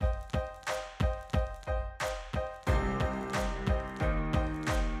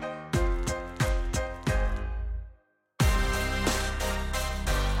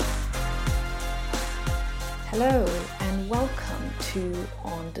Hello and welcome to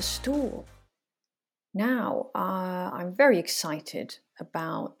On the Stool. Now, I'm very excited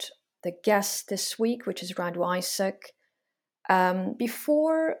about the guest this week, which is Radu Isaac.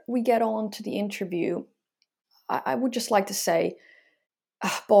 Before we get on to the interview, I would just like to say,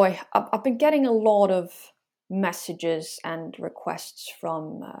 I've been getting a lot of messages and requests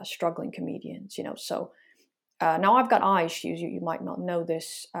from struggling comedians, so now I've got eye issues. You might not know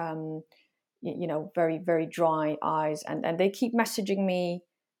this. Very, very dry eyes. And they keep messaging me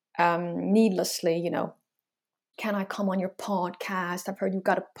needlessly, can I come on your podcast? I've heard you've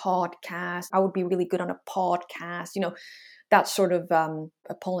got a podcast. I would be really good on a podcast, that sort of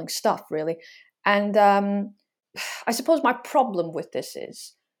appalling stuff, really. And I suppose my problem with this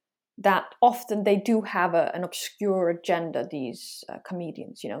is that often they do have an obscure agenda, these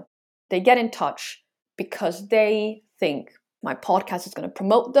comedians, They get in touch because they think my podcast is going to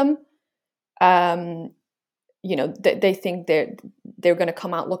promote them. They think they're going to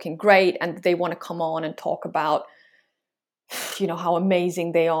come out looking great, and they want to come on and talk about, how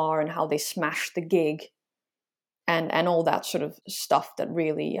amazing they are and how they smashed the gig, and all that sort of stuff that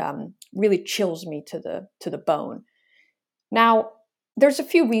really chills me to the bone. Now, there's a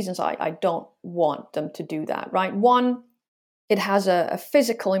few reasons I don't want them to do that. Right, one, it has a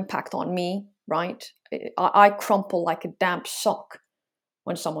physical impact on me. Right, I crumple like a damp sock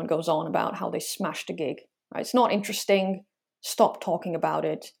when someone goes on about how they smashed a gig. Right? It's not interesting. Stop talking about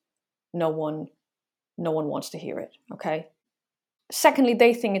it. No one wants to hear it. Okay. Secondly,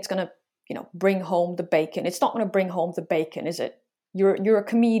 they think it's going to, bring home the bacon. It's not going to bring home the bacon, is it? You're a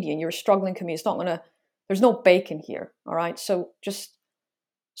comedian. You're a struggling comedian. It's not going to. There's no bacon here. All right. So just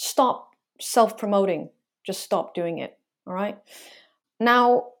stop self-promoting. Just stop doing it. All right.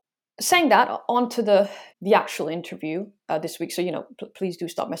 Now, saying that, on to the actual interview this week. So, please do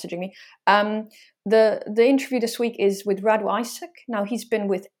stop messaging me. The interview this week is with Radu Isaac. Now, he's been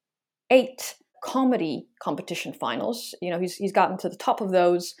with 8 comedy competition finals. He's gotten to the top of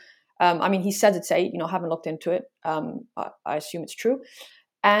those. He says it's 8. I haven't looked into it. I assume it's true.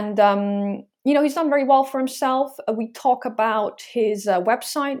 And, he's done very well for himself. We talk about his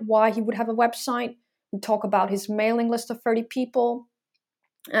website, why he would have a website. We talk about his mailing list of 30 people.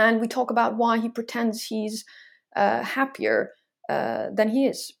 And we talk about why he pretends he's happier than he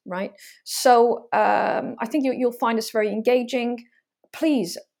is, right? So I think you'll find this very engaging.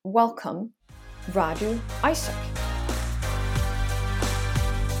 Please welcome Radu Isaac.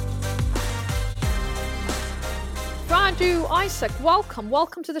 Radu Isaac,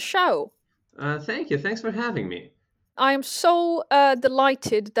 welcome to the show. Thank you. Thanks for having me. I am so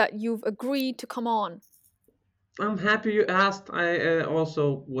delighted that you've agreed to come on. I'm happy you asked. I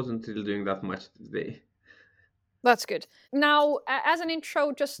also wasn't really doing that much today. That's good. Now, as an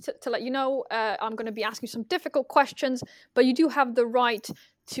intro, just to let you know, I'm going to be asking some difficult questions, but you do have the right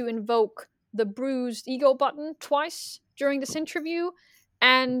to invoke the bruised ego button twice during this interview,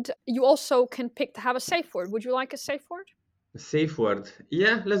 and you also can pick to have a safe word. Would you like a safe word? A safe word?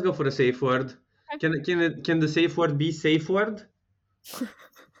 Yeah, let's go for a safe word. Okay. Can the safe word be safe word? So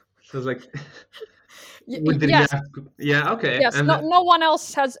it's like... Yes. Yeah, okay. Yes, and no one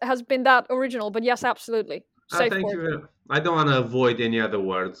else has been that original, but yes, absolutely. Safe thank word. you. I don't want to avoid any other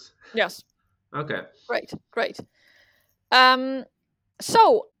words. Yes. Okay. Great.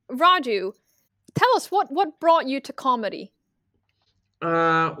 So, Radu, tell us what brought you to comedy?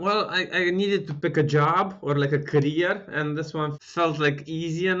 Well, I needed to pick a job or like a career, and this one felt like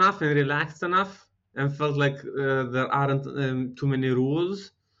easy enough and relaxed enough, and felt like there aren't too many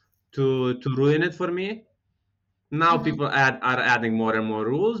rules to ruin it for me. Now people are adding more and more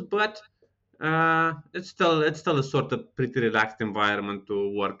rules, but it's still a sort of pretty relaxed environment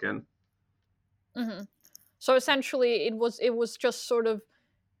to work in. Mm-hmm. So essentially, it was just sort of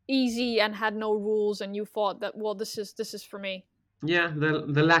easy and had no rules, and you thought that, well, this is for me. Yeah,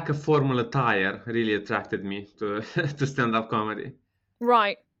 the lack of formal attire really attracted me to to stand-up comedy.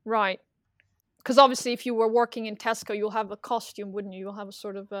 Right. Because obviously, if you were working in Tesco, you'll have a costume, wouldn't you? You'll have a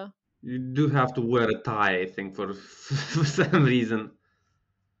sort of a... You do have to wear a tie, I think, for for some reason.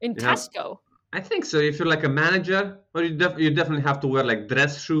 In You have, Tesco? I think so. If you're like a manager, or you definitely have to wear like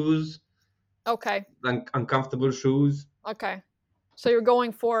dress shoes. Okay. Uncomfortable shoes. Okay. So you're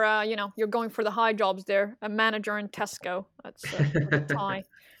going for you're going for the high jobs there. A manager in Tesco. That's with a tie.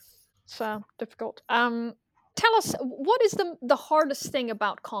 So difficult. Tell us, what is the hardest thing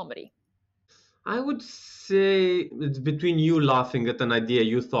about comedy? I would say it's between you laughing at an idea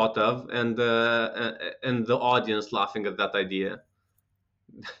you thought of and the audience laughing at that idea.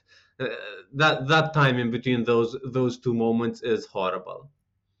 Uh, that time in between those two moments is horrible.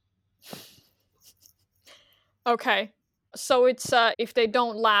 Okay. So it's if they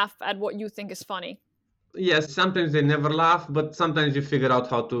don't laugh at what you think is funny. Yes, sometimes they never laugh, but sometimes you figure out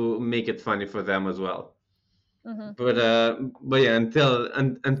how to make it funny for them as well. Hmm. But yeah,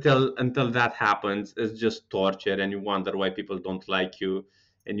 until that happens, it's just torture, and you wonder why people don't like you,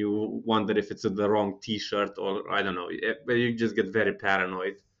 and you wonder if it's the wrong T-shirt, or I don't know. But you just get very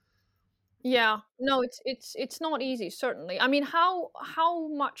paranoid. Yeah. No, it's not easy, certainly. I mean, how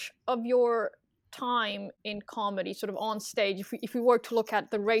much of your time in comedy, sort of on stage, if we were to look at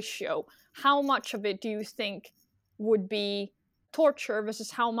the ratio, how much of it do you think would be torture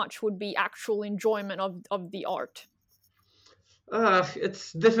versus how much would be actual enjoyment of the art?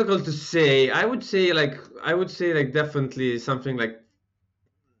 It's difficult to say. I would say like definitely something like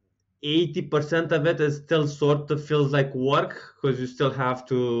 80% of it is still sort of feels like work because Hmm. you still have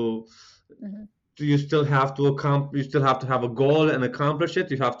to you still have to have a goal and accomplish it.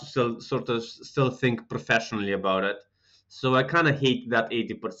 You have to still sort of still think professionally about it. So I kind of hate that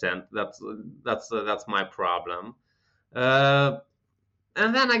 80%. That's my problem. Uh,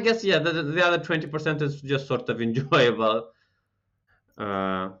 and then I guess yeah, the other 20% is just sort of enjoyable.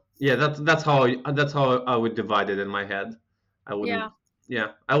 Yeah, that's how I would divide it in my head. I wouldn't. Yeah.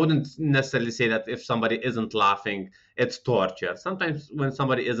 Yeah, I wouldn't necessarily say that if somebody isn't laughing, it's torture. Sometimes when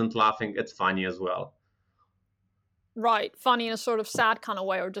somebody isn't laughing, it's funny as well. Right. Funny in a sort of sad kind of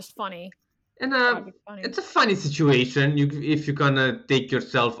way, or just funny. And Tragic funny. it's a funny situation. If you kind of take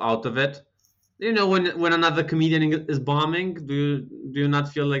yourself out of it, when another comedian is bombing, do you not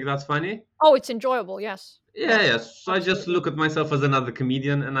feel like that's funny? Oh, it's enjoyable. Yes. Yeah, Yes. yes. So I just Absolutely. look at myself as another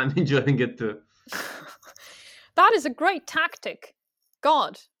comedian, and I'm enjoying it too. That is a great tactic.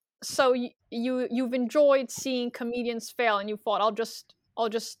 God. So you've enjoyed seeing comedians fail, and you thought I'll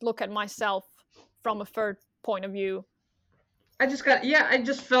just look at myself from a third point of view. I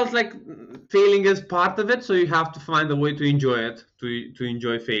just felt like failing is part of it, so you have to find a way to enjoy it, to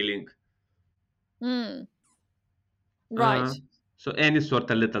enjoy failing. Hmm. Uh, Right. so any sort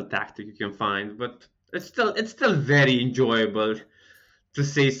of little tactic you can find, but it's still very enjoyable to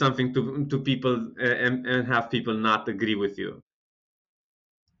say something to people and have people not agree with you.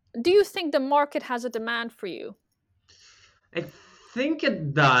 Do you think the market has a demand for you? I think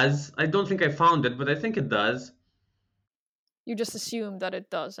it does. I don't think I found it, but I think it does. You just assume that it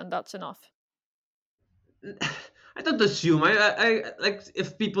does, and that's enough. I don't assume. I like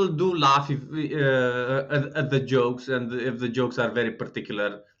if people do laugh at the jokes, and if the jokes are very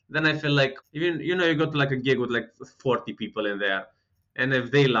particular, then I feel like even you go to like a gig with like 40 people in there, and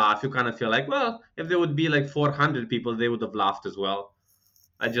if they laugh, you kind of feel like, well, if there would be like 400 people, they would have laughed as well.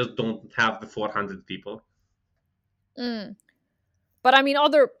 I just don't have the 400 people. Mm. But I mean,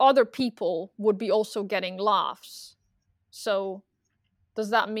 other people would be also getting laughs. So does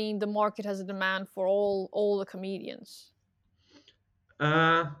that mean the market has a demand for all the comedians?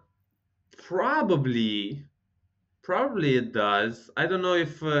 Uh, probably, probably it does. I don't know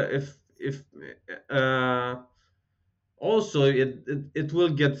if uh also it will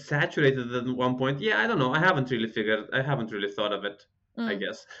get saturated at one point. Yeah, I don't know. I haven't really thought of it, I Mm.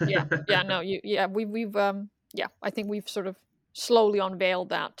 guess. Yeah, yeah, no, yeah, we've yeah, I think we've sort of slowly unveiled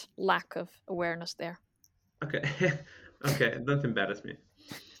that lack of awareness there. Okay. Okay, don't embarrass me.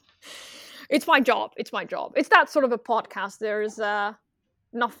 It's my job. It's my job. It's that sort of a podcast. There is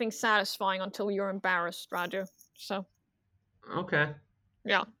nothing satisfying until you're embarrassed, Raju. So Okay.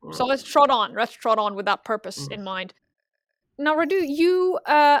 yeah. So Well, let's trot on. Let's trot on with that purpose mm. in mind. Now, Radu, you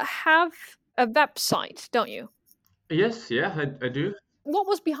have a website, don't you? Yes, yeah, I do. What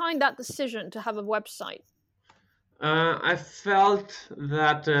was behind that decision to have a website? I felt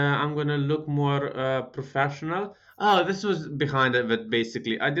that I'm gonna look more professional. Oh, this was behind of it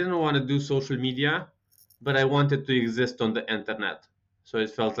basically. I didn't want to do social media, but I wanted to exist on the internet. So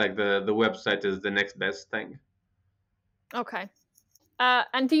it felt like the website is the next best thing. Okay.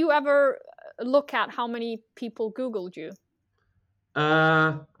 And do you ever look at how many people Googled you?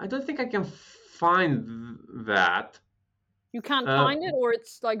 I don't think I can find that. You can't Uh, find it, or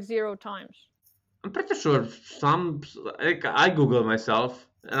it's like zero times? I'm pretty sure like I Google myself,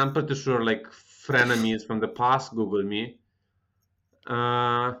 and I'm pretty sure like frenemies from the past Google me.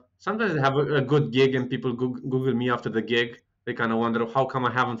 Sometimes I have a good gig, and people Google me after the gig. They kind of wonder how come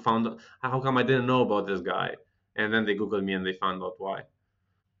I didn't know about this guy, and then they Google me and they found out why.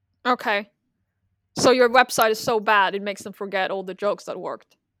 Okay. So your website is so bad it makes them forget all the jokes that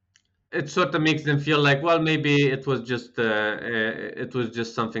worked. It sort of makes them feel like, well, maybe it was just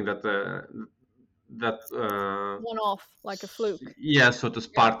something that One off, like a fluke. yeah, sort of Yeah.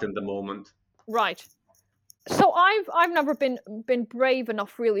 sparked in the moment. Right. So I've never been brave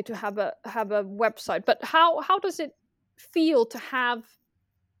enough really to have a website. But how does it feel to have,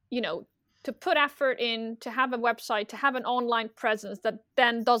 you know, to put effort in, to have a website, to have an online presence that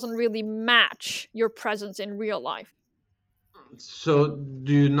then doesn't really match your presence in real life? So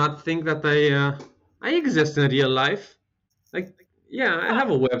do you not think that I exist in real life? Like, yeah, I have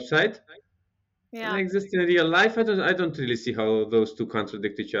Well, a website and I yeah. exist in real life. I don't really see how those two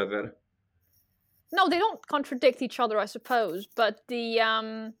contradict each other. No, they don't contradict each other, I suppose. But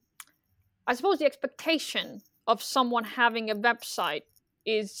I suppose the expectation of someone having a website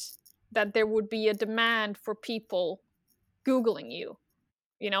is that there would be a demand for people Googling you,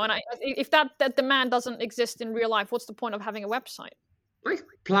 and if that demand doesn't exist in real life, what's the point of having a website? Like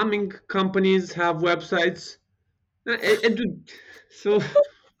plumbing companies have websites. So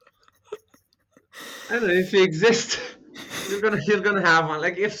I don't know if they exist. You're gonna have one.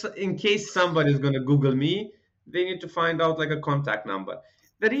 Like if in case somebody's gonna Google me, they need to find out like a contact number.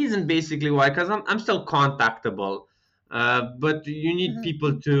 The reason basically why, because I'm still contactable, but you need Mhm.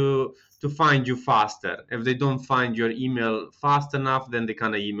 people to find you faster. If they don't find your email fast enough, then they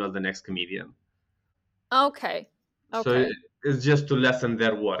kind of email the next comedian. Okay. So Okay. it's just to lessen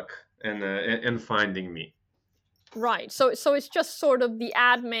their work and finding me. Right. So it's just sort of the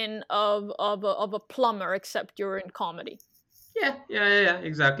admin of a plumber, except you're in comedy. Yeah,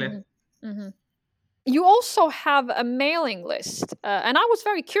 exactly. Hmm. Hmm. You also have a mailing list, and I was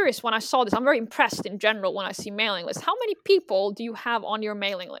very curious when I saw this. I'm very impressed in general when I see mailing lists. How many people do you have on your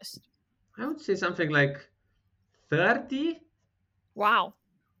mailing list? I would say something like 30. Wow.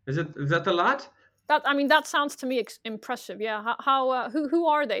 Is that a lot? That sounds to me impressive. Yeah. Who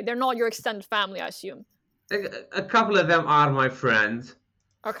are they? They're not your extended family, I assume. A couple of them are my friends.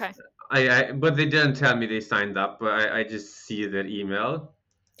 Okay. But they didn't tell me they signed up. I just see their email.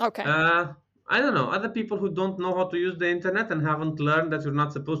 Okay. Uh, I don't know. Other people who don't know how to use the internet and haven't learned that you're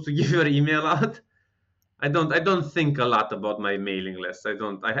not supposed to give your email out. I don't think a lot about my mailing list.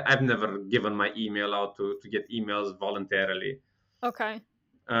 I've never given my email out to get emails voluntarily. Okay.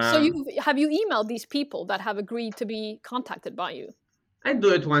 So Um, have you emailed these people that have agreed to be contacted by you? I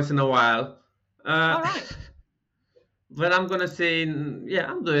do it once in a while. Uh, All right. but I'm gonna say, yeah,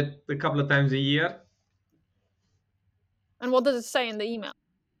 I'll do it a couple of times a year. And what does it say in the email?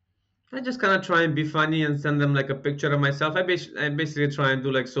 I just kind of try and be funny and send them like a picture of myself. I basically try and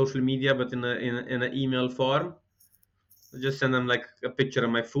do like social media, but in an email form. I just send them like a picture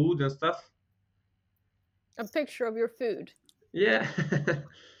of my food and stuff. A picture of your food. Yeah,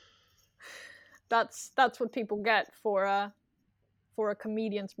 That's what people get for a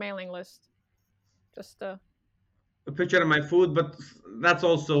comedian's mailing list. Just a picture of my food, but that's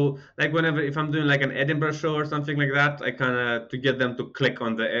also like whenever if I'm doing like an Edinburgh show or something like that, I kind of to get them to click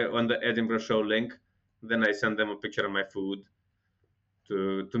on the Edinburgh show link, then I send them a picture of my food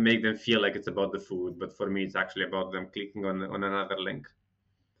to make them feel like it's about the food, but for me it's actually about them clicking on another link.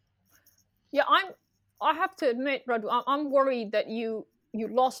 yeah. I have to admit, Radu, I'm worried that you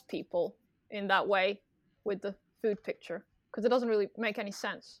lost people in that way with the food picture because it doesn't really make any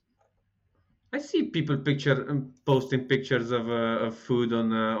sense. I see people posting pictures of food on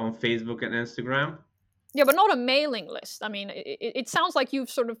Facebook and Instagram. Yeah, but not a mailing list. I mean, it sounds like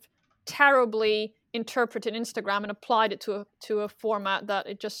you've sort of terribly interpreted Instagram and applied it to a format that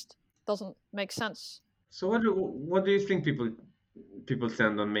it just doesn't make sense. So what do you think people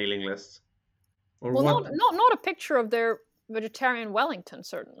send on mailing lists, or Well, what? not a picture of their vegetarian Wellington.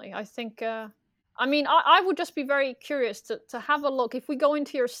 Certainly, I think. I mean, I would just be very curious to have a look. If we go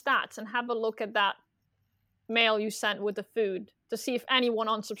into your stats and have a look at that mail you sent with the food to see if anyone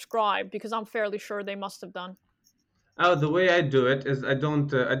unsubscribed, because I'm fairly sure they must have done. Oh, the way I do it is I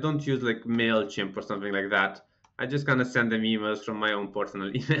don't use like Mailchimp or something like that. I just kind of send them emails from my own personal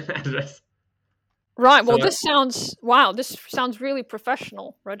email address. Right. So Well, this sounds wow. This sounds really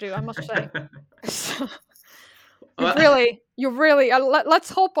professional, Raju. I must say. You've really. Let's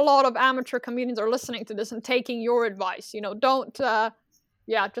hope a lot of amateur comedians are listening to this and taking your advice. Don't.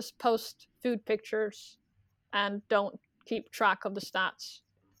 Yeah, just post food pictures and don't keep track of the stats.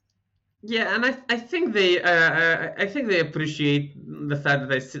 yeah, and I think they appreciate the fact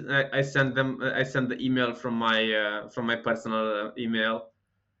that I send the email from my personal email.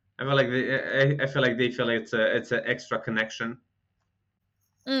 I feel like they feel like it's an extra connection.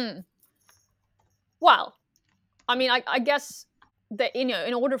 Mm. Well, I mean, I guess that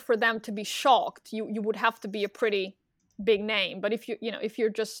in order for them to be shocked, you would have to be a pretty big name. But if you're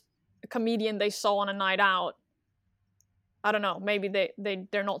just a comedian they saw on a night out, I don't know. Maybe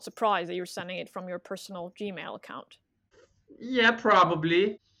they're not surprised that you're sending it from your personal Gmail account. Yeah,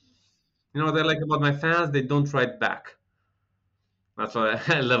 probably. You know what I like about my fans? They don't write back. That's what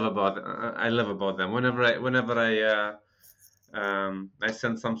I love about them. I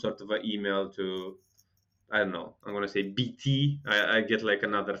send some sort of an email to, I don't know, I'm gonna say BT. I get like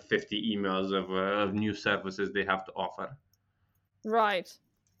another 50 emails of new services they have to offer. Right.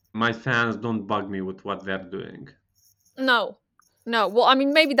 My fans don't bug me with what they're doing. No. No. Well, I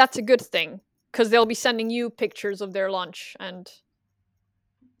mean, maybe that's a good thing because they'll be sending you pictures of their lunch and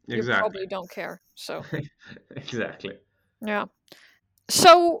you Exactly. probably don't care. So, Exactly. yeah.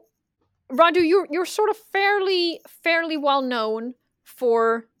 So, Radu, you're sort of fairly well known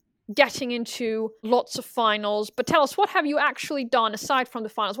for getting into lots of finals, but tell us, what have you actually done aside from the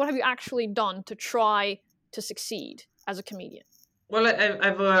finals? What have you actually done to try to succeed as a comedian? Well,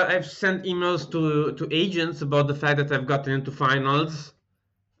 I've sent emails to agents about the fact that I've gotten into finals.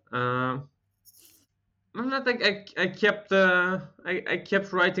 Uh, Not like I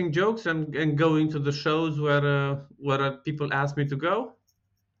kept writing jokes and going to the shows where people asked me to go,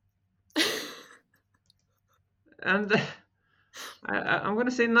 and I'm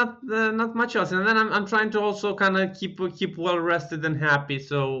gonna say not much else. And then I'm trying to also kind of keep well rested and happy.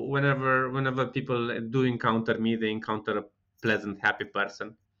 So whenever people do encounter me, they encounter a pleasant, happy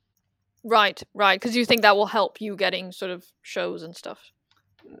person. Right, right, because you think that will help you getting sort of shows and stuff.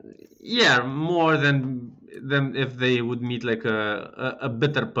 Yeah, more than if they would meet like a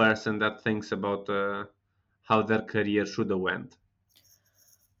bitter person that thinks about how their career should have went.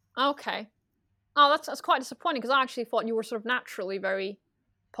 Okay. Oh, that's quite disappointing because I actually thought you were sort of naturally very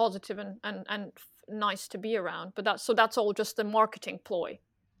positive and nice to be around. But that's all just a marketing ploy.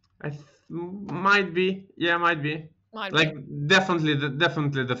 Might be, yeah, might be. Might Like be. definitely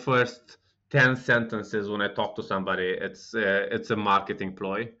the first 10 sentences when I talk to somebody, it's a marketing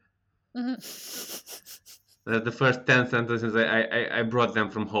ploy. Hmm. The first 10 sentences, I brought them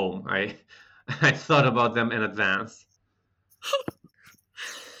from home. I thought about them in advance.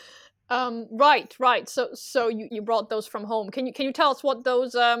 Right, right. So you brought those from home. Can you tell us what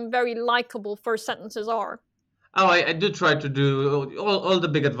those very likable first sentences are? Oh, I do try to do all the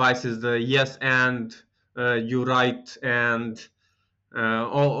big advices, the yes and you right and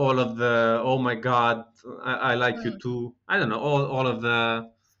all of the oh my god, I like you Mm, too. I don't know, all of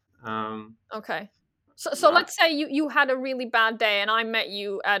the um, okay. So let's say you had a really bad day and I met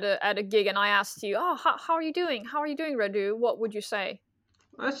you at a gig and I asked you, oh, how are you doing? How are you doing, Radu? What would you say?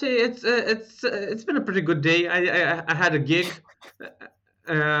 actually, it's been a pretty good day. I had a gig,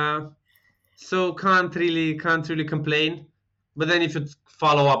 uh, so can't really complain. But then if you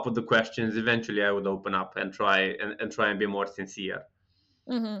follow up with the questions, eventually I would open up and try and be more sincere.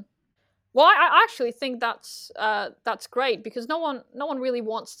 Hmm. Well, I actually think that's great because no one really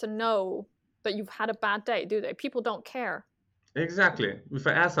wants to know that you've had a bad day, do they? People don't care. Exactly. If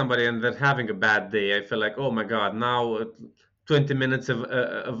I ask somebody and they're having a bad day, I feel like, oh my god, now 20 minutes of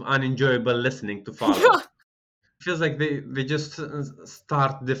unenjoyable listening to follow. Feels like they just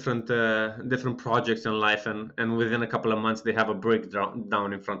start different projects in life, and within a couple of months they have a breakdown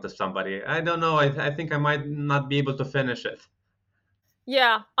down in front of somebody. I don't know. I think I might not be able to finish it.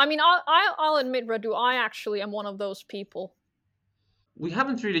 Yeah, I mean, I'll admit, Radu, I actually am one of those people. We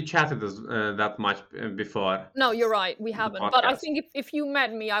haven't really chatted that much before No, you're right, we the haven't. But I podcast. think if you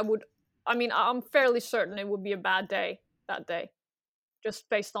met me, I would. I mean, I'm fairly certain it would be a bad day that day, just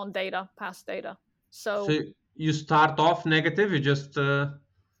based on data, past data. So So you start off negative. You just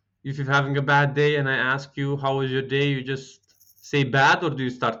if you're having a bad day and I ask you how was your day, you just say bad, or do you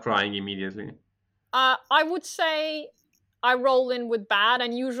start crying immediately? I would say I roll in with bad,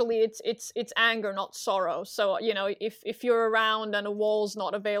 and usually it's anger, not sorrow. So if you're around and a wall's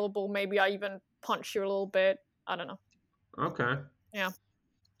not available, maybe I even punch you a little bit. I don't know. Okay. Yeah.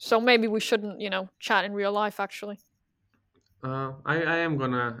 So maybe we shouldn't chat in real life. Actually. I am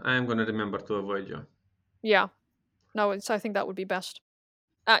gonna remember to avoid you. Yeah. No, I think that would be best.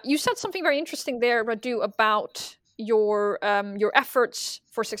 You said something very interesting there, Radu, about your efforts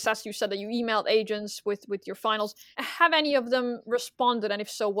for success. You said that you emailed agents with your finals. Have any of them responded, and if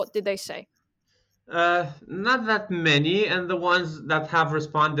so, what did they say? Not that many, and the ones that have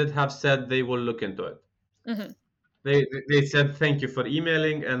responded have said they will look into it. Hmm. They said thank you for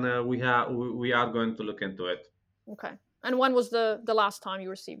emailing, and we are going to look into it. Okay. And when was the last time you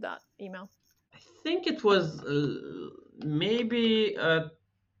received that email? I think it was maybe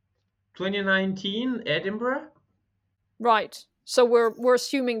 2019 Edinburgh. Right. So we're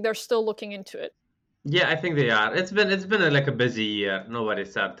assuming they're still looking into it. Yeah, I think they are. It's been like a busy year.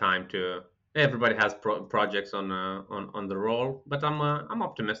 Nobody's had time to. Everybody has projects on the roll, but I'm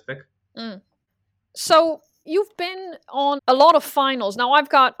optimistic. Mm. So you've been on a lot of finals. Now I've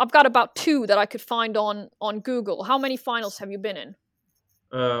got about 2 that I could find on Google. How many finals have you been in?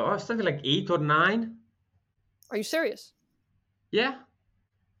 I was thinking like 8 or 9. Are you serious? Yeah,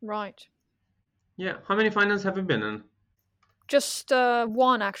 Right. yeah. How many finals have you been in? Just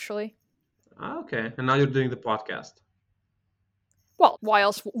 1 actually. Okay, and now you're doing the podcast. Well, why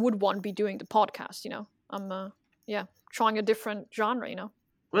else would one be doing the podcast, you know? I'm trying a different genre, you know.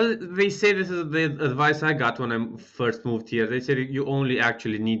 Well, they say this is the advice I got when I first moved here. They said you only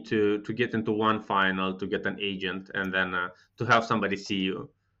actually need to get into one final to get an agent, and then to have somebody see you.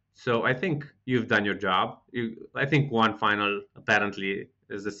 So I think you've done your job. I think one final apparently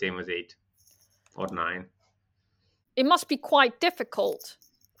is the same as 8 or 9. It must be quite difficult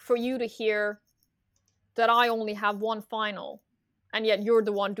for you to hear that I only have 1 final and yet you're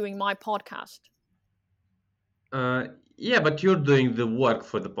the one doing my podcast. Yeah, but you're doing the work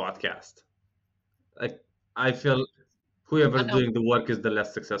for the podcast. Like I feel whoever's doing the work is the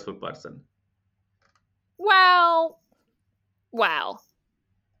less successful person. Well,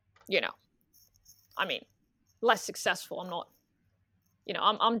 you know, I mean, less successful. I'm not, you know,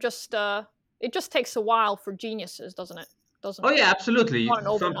 I'm just, it just takes a while for geniuses, doesn't it? Doesn't Oh it? yeah, absolutely. Not an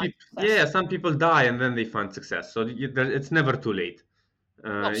overnight success. Yeah, some people die and then they find success. So it's never too late.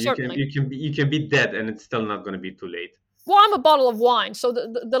 No, certainly. You can be dead and it's still not going to be too late. Well, I'm a bottle of wine, so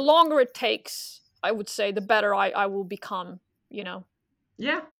the longer it takes, I would say, the better I will become, you know.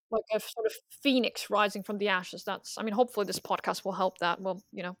 Yeah. Like a sort of phoenix rising from the ashes. That's, I mean, hopefully this podcast will help that. Well,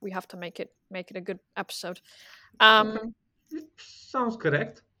 you know, we have to make it a good episode. Sounds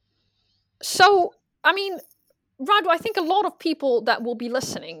correct. So, I mean, Radu, I think a lot of people that will be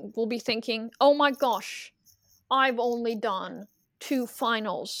listening will be thinking, oh my gosh, I've only done 2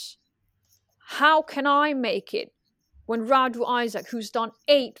 finals. How can I make it when Radu Isaac, who's done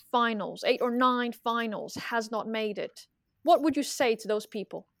 8 finals, 8 or 9 finals, has not made it? What would you say to those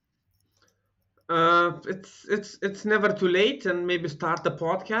people? It's never too late, and maybe start the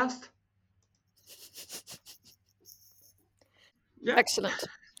podcast. Yeah. Excellent.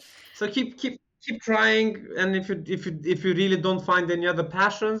 So keep trying, and if you really don't find any other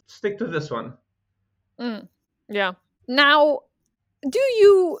passions, stick to this one. Yeah. Now, do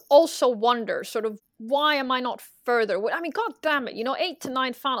you also wonder, sort of, why am I not further? I mean, God damn it, you know, 8 to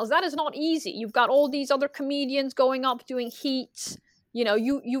 9 finals, that is not easy. You've got all these other comedians going up doing heats. You know,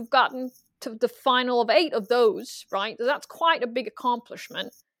 you've gotten to the final of 8 of those, right? That's quite a big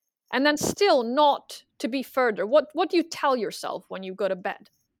accomplishment. And then still not to be further. What do you tell yourself when you go to bed?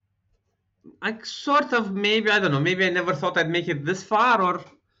 I sort of, maybe, I don't know, maybe I never thought I'd make it this far, or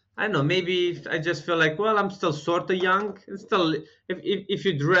I don't know, maybe I just feel like, well, I'm still sort of young. It's still, if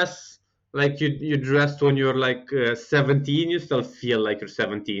you dress like you dressed when you're like 17, you still feel like you're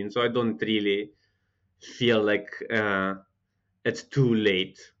 17. So I don't really feel like it's too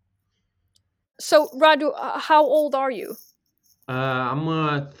late. So, Radu, how old are you?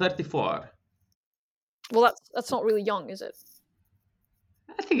 I'm 34. Well, that's not really young, is it?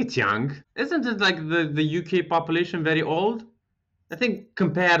 I think it's young. Isn't it like the UK population very old? I think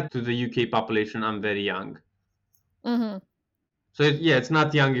compared to the UK population, I'm very young. Mm-hmm. So yeah, it's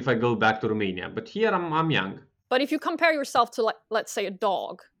not young if I go back to Romania, but here I'm young. But if you compare yourself to, like, let's say a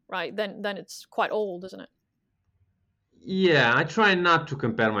dog, right? Then it's quite old, isn't it? Yeah, I try not to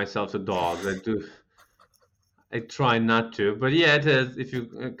compare myself to dogs. I try not to, but yeah, it is. If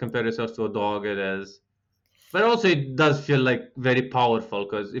you compare yourself to a dog, it is. But also, it does feel like very powerful,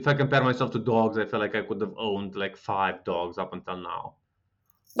 because if I compare myself to dogs, I feel like I could have owned like 5 dogs up until now.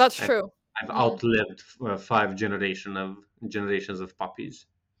 That's true. I've outlived 5 generations of puppies.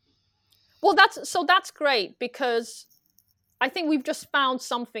 Well, that's great, because I think we've just found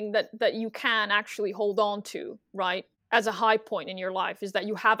something that you can actually hold on to, right? As a high point in your life, is that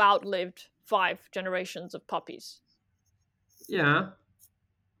you have outlived 5 generations of puppies. Yeah.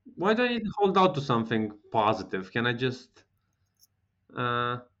 Why do I need to hold out to something positive? Can I just,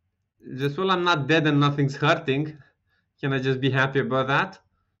 well, I'm not dead and nothing's hurting. Can I just be happy about that?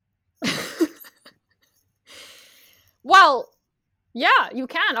 Well, yeah, you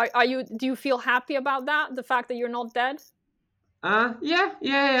can. Do you feel happy about that? The fact that you're not dead?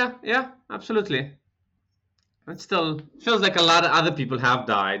 Yeah, absolutely. It still feels like a lot of other people have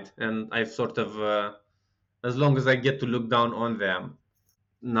died, and I've sort of, as long as I get to look down on them,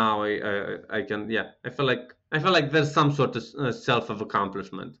 now I can, yeah. I feel like there's some sort of self of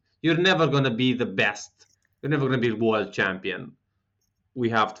accomplishment. You're never gonna be the best. You're never gonna be world champion. We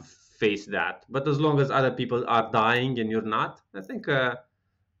have to face that. But as long as other people are dying and you're not, I think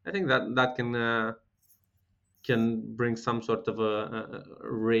that can bring some sort of a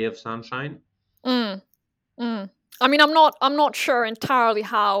ray of sunshine. I mean, I'm not sure entirely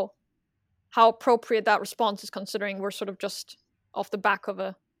how appropriate that response is, considering we're sort of just off the back of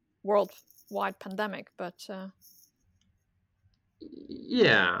a worldwide pandemic. But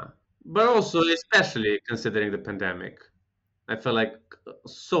Yeah, but also especially considering the pandemic. I feel like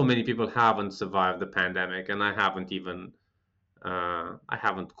so many people haven't survived the pandemic, and I haven't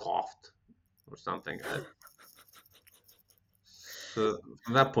coughed or something. So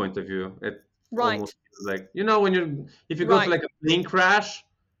from that point of view, it right, almost feels like, when if you go to right. like a plane crash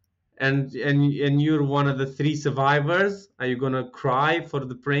and you're one of the three survivors, are you gonna cry for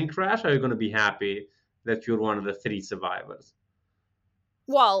the plane crash? Or are you gonna be happy that you're one of the three survivors?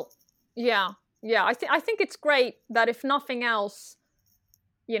 Well, yeah, yeah. I think it's great that, if nothing else,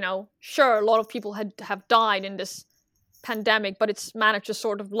 sure, a lot of people have died in this pandemic, but it's managed to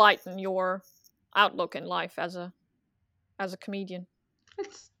sort of lighten your outlook in life as a comedian.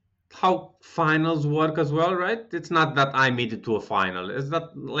 It's how finals work as well, right? It's not that I made it to a final. It's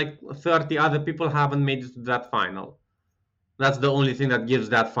that like 30 other people haven't made it to that final. That's the only thing that gives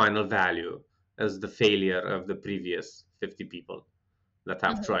that final value, as the failure of the previous 50 people that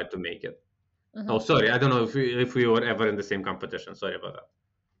have Hmm. tried to make it. Hmm. Oh, sorry. I don't know if we were ever in the same competition. Sorry about that.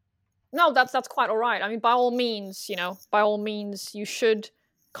 No, that's quite all right. I mean, by all means, you should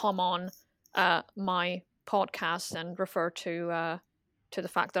come on my podcast and refer to the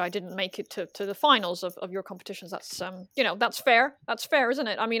fact that I didn't make it to the finals of your competitions. That's that's fair. That's fair, isn't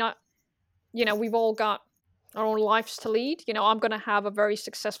it? I mean, we've all got our own lives to lead. I'm going to have a very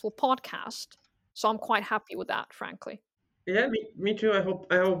successful podcast, so I'm quite happy with that, frankly. Yeah, me too. I hope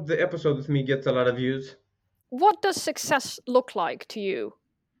the episode with me gets a lot of views. What does success look like to you?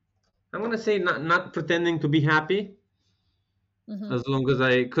 I'm gonna say not pretending to be happy, Hmm. as long as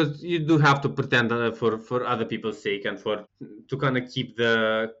because you do have to pretend for other people's sake, and for to kind of keep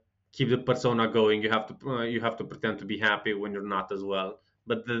the persona going. You have to pretend to be happy when you're not as well.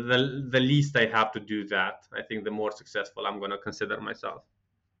 But the least I have to do that, I think the more successful I'm gonna consider myself.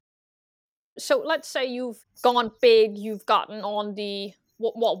 So let's say you've gone big, you've gotten on the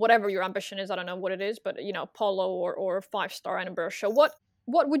whatever your ambition is. I don't know what it is, but Apollo or a 5-star Edinburgh show.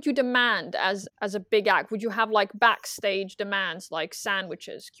 What would you demand as a big act? Would you have like backstage demands, like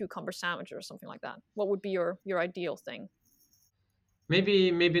sandwiches, cucumber sandwiches, or something like that? What would be your ideal thing?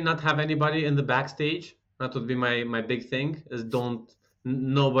 Maybe not have anybody in the backstage. That would be my big thing. Is don't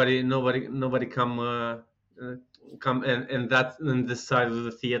nobody uh, come in this side of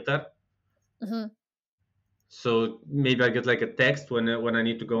the theater. Hmm. So maybe I get like a text when I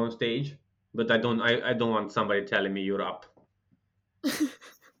need to go on stage, but I don't want somebody telling me you're up.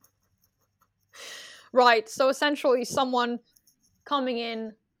 Right. So essentially, someone coming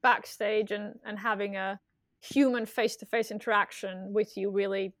in backstage and having a human face-to-face interaction with you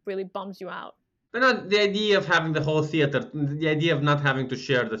really bums you out. But not the idea of having the whole theater, the idea of not having to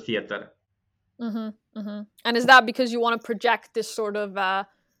share the theater. And is that because you want to project this sort of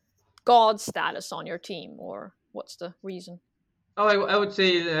god status on your team, or what's the reason? Oh, I would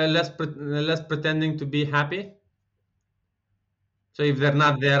say less pretending to be happy. So if they're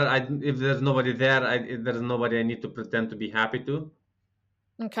not there, if there's nobody there, if there's nobody I need to pretend to be happy to.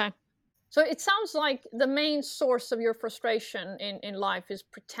 Okay. So it sounds like the main source of your frustration in life is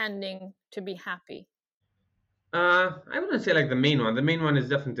pretending to be happy. I wouldn't say like the main one. The main one is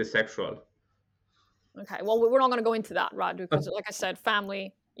definitely sexual. Okay. Well, we're not going to go into that, Radu, Uh, because, like I said,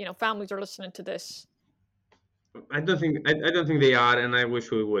 families are listening to this. I don't think they are, and I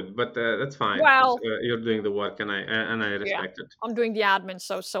wish we would, but that's fine. Well, You're doing the work, and I yeah, respect it. I'm doing the admin,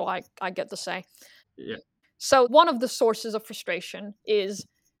 so I get the say. Yeah. So one of the sources of frustration is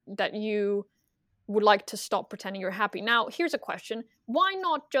that you would like to stop pretending you're happy. Now, here's a question: why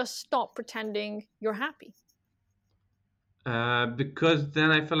not just stop pretending you're happy? Because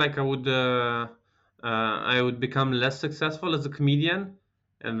then I feel like I would become less successful as a comedian,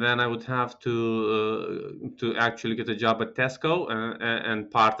 and then I would have to actually get a job at Tesco, and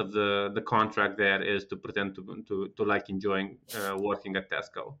part of the contract there is to pretend to like enjoying working at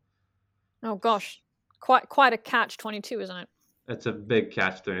Tesco. Oh gosh, quite a catch-22, isn't it? It's a big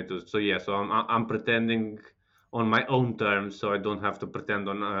catch-22. So yeah, so I'm pretending on my own terms, so I don't have to pretend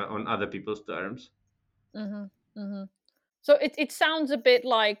on other people's terms. Hmm. Hmm. So it sounds a bit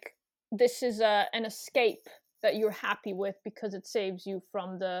like this is an escape that you're happy with because it saves you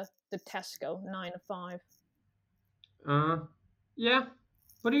from the Tesco 9 to 5. Uh, yeah.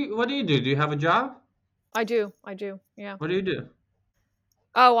 What do you do? Do you have a job? I do, yeah. What do you do?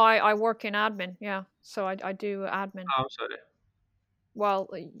 Oh, I work in admin, yeah. So I do admin. Oh, I'm sorry. Well,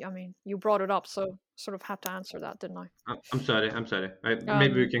 I mean, you brought it up, so sort of had to answer that, didn't I? I'm sorry. I'm sorry.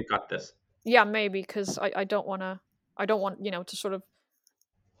 Maybe we Um, can cut this. Yeah, maybe, because I don't want to sort of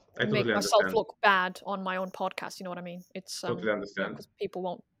I make totally myself understand. look bad on my own podcast. You know what I mean? It's Totally understand. because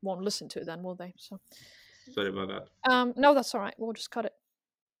people won't listen to it then, will they? So Sorry about that. no, that's all right. We'll just cut it.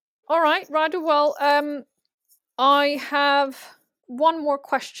 All right, Radu. Well, I have one more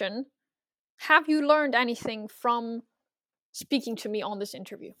question. Have you learned anything from speaking to me on this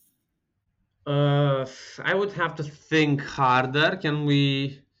interview? I would have to think harder.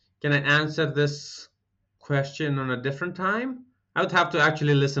 Can I answer this question on a different time? I would have to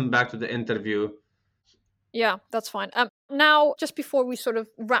actually listen back to the interview. Yeah, that's fine. Now, just before we sort of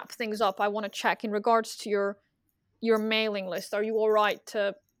wrap things up, I want to check in regards to your mailing list. Are you all right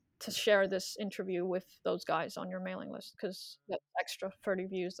to share this interview with those guys on your mailing list? Because that's extra 30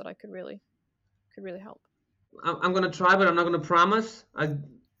 views that I could really help. I'm gonna try, but I'm not gonna promise.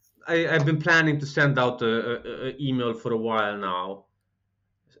 I've been planning to send out a email for a while now,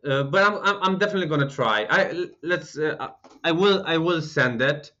 but I'm definitely gonna try. I will send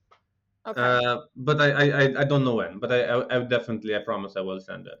it. Okay. But I don't know when. But I definitely, I promise I will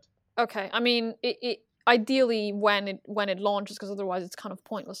send it. Okay. I mean, it ideally when it launches, because otherwise it's kind of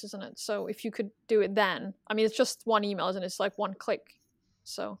pointless, isn't it? So if you could do it then, I mean, it's just one email, isn't it? It's like one click.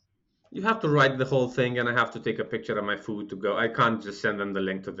 So You have to write the whole thing, and I have to take a picture of my food to go. I can't just send them the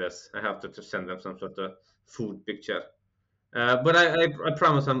link to this. I have to just send them some sort of food picture. But I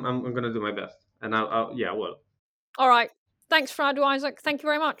promise I'm gonna do my best, and I'll yeah, well. all right. Thanks, Radu Isaac. Thank you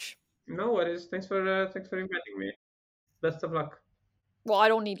very much. No worries. Thanks for inviting me. Best of luck. Well, I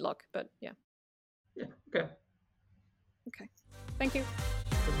don't need luck, but yeah. Yeah. Okay. Okay. Thank you.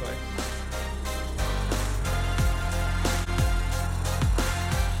 Goodbye.